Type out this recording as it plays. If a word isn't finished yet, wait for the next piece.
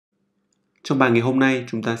Trong bài ngày hôm nay,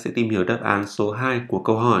 chúng ta sẽ tìm hiểu đáp án số 2 của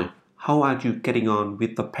câu hỏi How are you getting on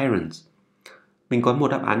with the parents? Mình có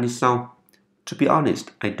một đáp án như sau. To be honest,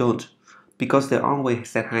 I don't, because they always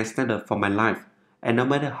set high standards for my life, and no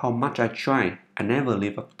matter how much I try, I never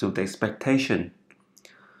live up to the expectation.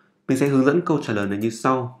 Mình sẽ hướng dẫn câu trả lời này như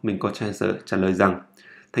sau. Mình có trả lời rằng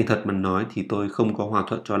thành thật mà nói thì tôi không có hòa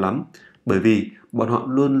thuận cho lắm, bởi vì bọn họ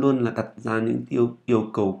luôn luôn là đặt ra những yêu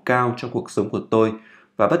cầu cao trong cuộc sống của tôi,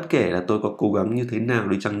 và bất kể là tôi có cố gắng như thế nào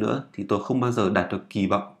đi chăng nữa thì tôi không bao giờ đạt được kỳ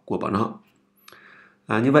vọng của bọn họ.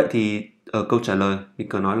 Như vậy thì ở câu trả lời mình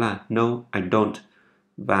có nói là No, I don't,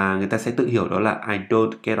 và người ta sẽ tự hiểu đó là I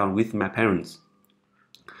don't get on with my parents.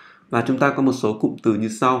 Và chúng ta có một số cụm từ như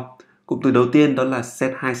sau. Cụm từ đầu tiên đó là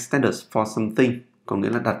set high standards for something, có nghĩa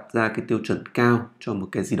là đặt ra cái tiêu chuẩn cao cho một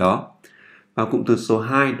cái gì đó. Và cụm từ số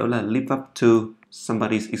 2 đó là live up to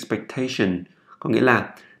somebody's expectation, có nghĩa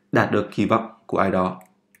là đạt được kỳ vọng của ai đó.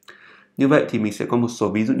 Như vậy thì mình sẽ có một số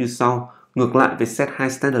ví dụ như sau. Ngược lại với set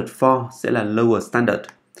high standard for sẽ là lower standard.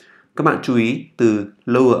 Các bạn chú ý từ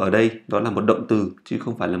lower ở đây đó là một động từ chứ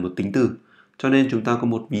không phải là một tính từ. Cho nên chúng ta có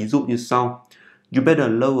một ví dụ như sau. You better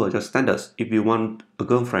lower your standards if you want a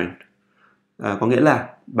girlfriend. Có nghĩa là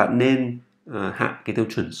bạn nên hạ cái tiêu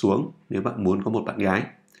chuẩn xuống nếu bạn muốn có một bạn gái.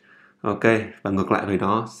 Ok, và ngược lại với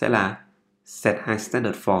nó sẽ là set high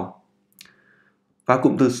standard for. Và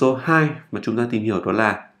cụm từ số 2 mà chúng ta tìm hiểu đó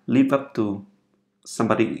là live up to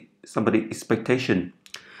somebody expectation.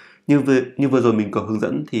 Như vừa rồi mình có hướng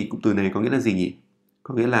dẫn thì cụm từ này có nghĩa là gì nhỉ?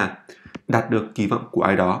 Có nghĩa là đạt được kỳ vọng của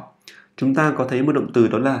ai đó. Chúng ta có thấy một động từ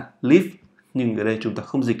đó là live, nhưng ở đây chúng ta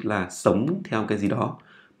không dịch là sống theo cái gì đó,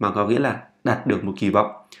 mà có nghĩa là đạt được một kỳ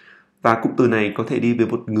vọng. Và cụm từ này có thể đi với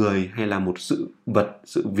một người hay là một sự vật,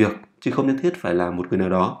 sự việc, chứ không nhất thiết phải là một người nào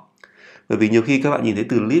đó. Bởi vì nhiều khi các bạn nhìn thấy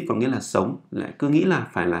từ live có nghĩa là sống, lại cứ nghĩ là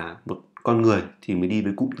phải là một con người thì mới đi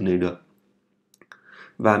với cụm từ này được.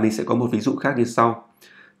 Và mình sẽ có một ví dụ khác như sau.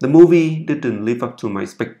 The movie didn't live up to my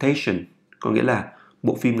expectation. Có nghĩa là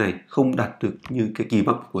bộ phim này không đạt được như cái kỳ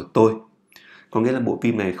vọng của tôi. Có nghĩa là bộ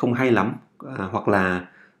phim này không hay lắm, hoặc là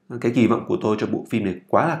cái kỳ vọng của tôi cho bộ phim này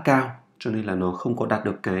quá là cao, cho nên là nó không có đạt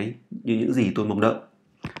được như những gì tôi mong đợi.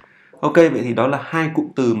 Ok, vậy thì đó là hai cụm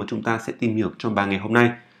từ mà chúng ta sẽ tìm hiểu trong bài ngày hôm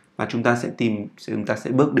nay. Và chúng ta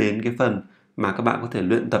sẽ bước đến cái phần mà các bạn có thể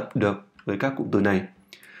luyện tập được với các cụm từ này.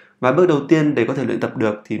 Và bước đầu tiên để có thể luyện tập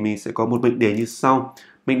được thì mình sẽ có một mệnh đề như sau.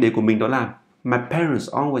 Mệnh đề của mình đó là My parents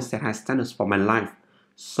always set high standards for my life.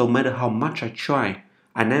 So no matter how much I try,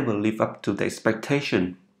 I never live up to the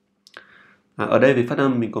expectation. Ở đây về phát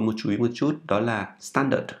âm mình có một chú ý một chút, đó là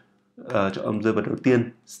standard. Cho âm rơi vào đầu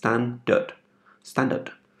tiên, standard.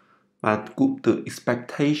 Và cụm từ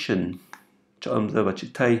expectation cho âm rơi vào chữ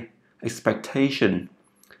thây, expectation.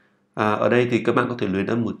 Ở đây thì các bạn có thể luyện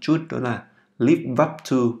âm một chút, đó là live up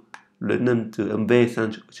to, luyện âm từ âm V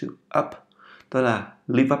sang chữ up, đó là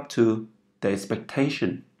live up to the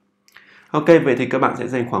expectation. Ok, vậy thì các bạn sẽ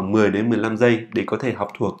dành khoảng 10 đến 15 giây để có thể học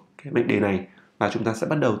thuộc cái mệnh đề này, và chúng ta sẽ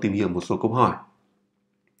bắt đầu tìm hiểu một số câu hỏi.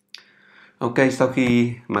 Ok, sau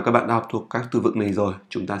khi mà các bạn đã học thuộc các từ vựng này rồi,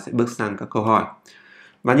 chúng ta sẽ bước sang các câu hỏi.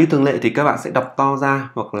 Và như thường lệ thì các bạn sẽ đọc to ra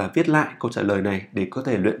hoặc là viết lại câu trả lời này để có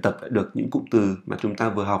thể luyện tập lại được những cụm từ mà chúng ta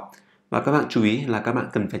vừa học. Và các bạn chú ý là các bạn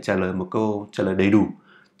cần phải trả lời một câu trả lời đầy đủ,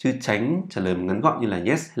 chứ tránh trả lời ngắn gọn như là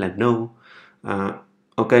yes hay là no.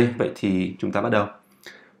 Ok, vậy thì chúng ta bắt đầu.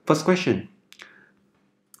 First question.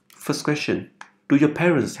 Do your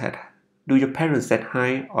parents set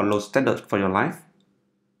high or low standards for your life?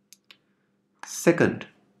 Second,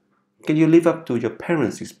 can you live up to your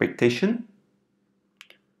parents' expectation?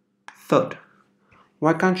 Third,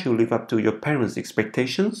 why can't you live up to your parents'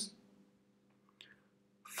 expectations?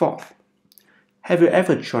 Fourth, have you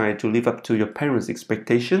ever tried to live up to your parents'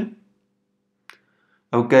 expectation?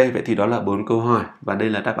 Ok, vậy thì đó là 4 câu hỏi và đây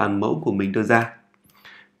là đáp án mẫu của mình đưa ra.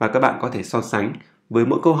 Và các bạn có thể so sánh, với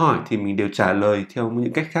mỗi câu hỏi thì mình đều trả lời theo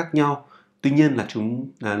những cách khác nhau. Tuy nhiên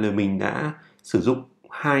là mình đã sử dụng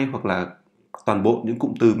hai hoặc là toàn bộ những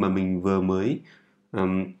cụm từ mà mình vừa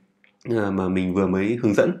mới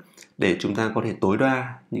hướng dẫn để chúng ta có thể tối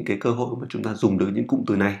đa những cái cơ hội mà chúng ta dùng được những cụm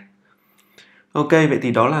từ này. Ok, vậy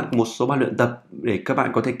thì đó là một số bài luyện tập để các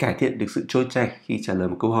bạn có thể cải thiện được sự trôi chảy khi trả lời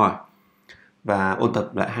một câu hỏi và ôn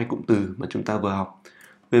tập lại hai cụm từ mà chúng ta vừa học.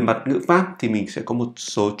 Về mặt ngữ pháp thì mình sẽ có một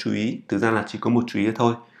số chú ý, thực ra là chỉ có một chú ý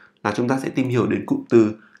thôi, là chúng ta sẽ tìm hiểu đến cụm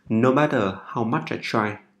từ no matter how much I try.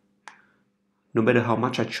 No matter how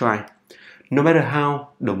much I try. No matter how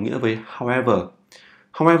đồng nghĩa với however.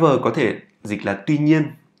 However có thể dịch là tuy nhiên,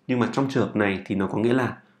 nhưng mà trong trường hợp này thì nó có nghĩa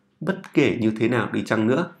là bất kể như thế nào đi chăng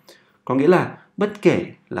nữa. Có nghĩa là bất kể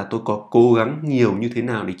là tôi có cố gắng nhiều như thế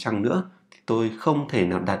nào đi chăng nữa thì tôi không thể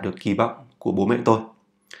nào đạt được kỳ vọng của bố mẹ tôi.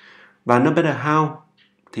 Và no matter how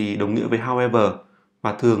thì đồng nghĩa với however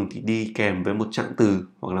và thường thì đi kèm với một trạng từ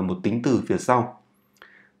hoặc là một tính từ phía sau.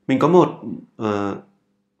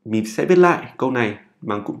 Mình sẽ viết lại câu này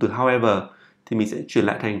bằng cụm từ however thì mình sẽ chuyển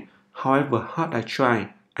lại thành however hard I try,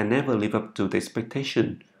 I never live up to the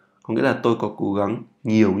expectation. Có nghĩa là tôi có cố gắng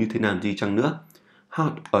nhiều như thế nào gì chăng nữa.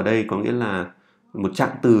 Hard ở đây có nghĩa là một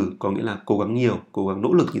trạng từ, có nghĩa là cố gắng nhiều, cố gắng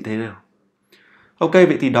nỗ lực như thế nào. Ok,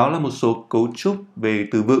 vậy thì đó là một số cấu trúc về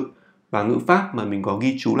từ vựng và ngữ pháp mà mình có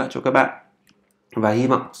ghi chú lại cho các bạn. Và hy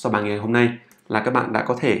vọng sau bài ngày hôm nay là các bạn đã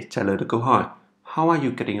có thể trả lời được câu hỏi How are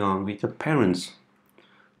you getting on with your parents?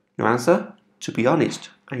 Your answer? To be honest,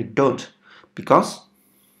 I don't. Because